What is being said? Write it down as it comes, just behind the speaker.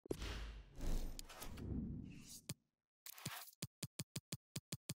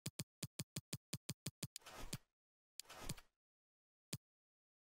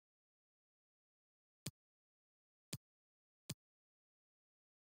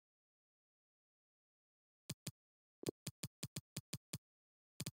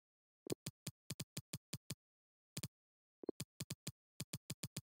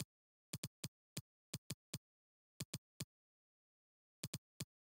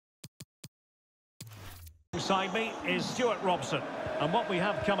alongside me is Stuart Robson. And what we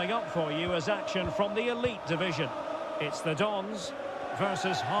have coming up for you is action from the elite division. It's the Dons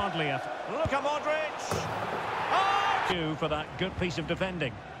versus Hardlier. Look at Modric! Oh! For that good piece of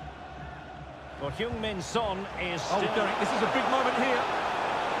defending. Well, Heung-min Son is still... Oh, Derek, this is a big moment here.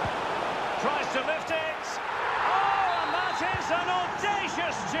 Tries to lift it. Oh, and that is an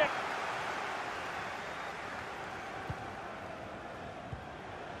audacious chip.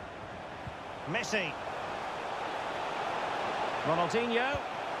 Messi. Ronaldinho.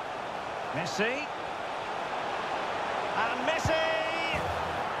 Messi. And Messi.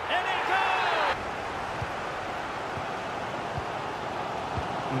 In it goes!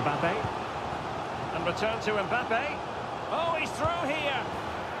 Mbappe. And return to Mbappe. Oh, he's through here.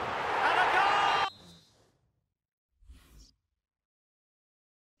 And a goal!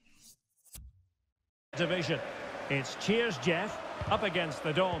 Division. It's Cheers Jeff up against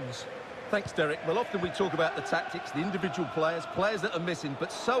the Dons. Thanks, Derek. Well, often we talk about the tactics, the individual players that are missing,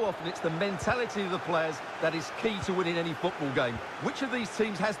 but so often it's the mentality of the players that is key to winning any football game. Which of these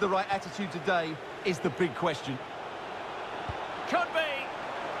teams has the right attitude today is the big question. Could be.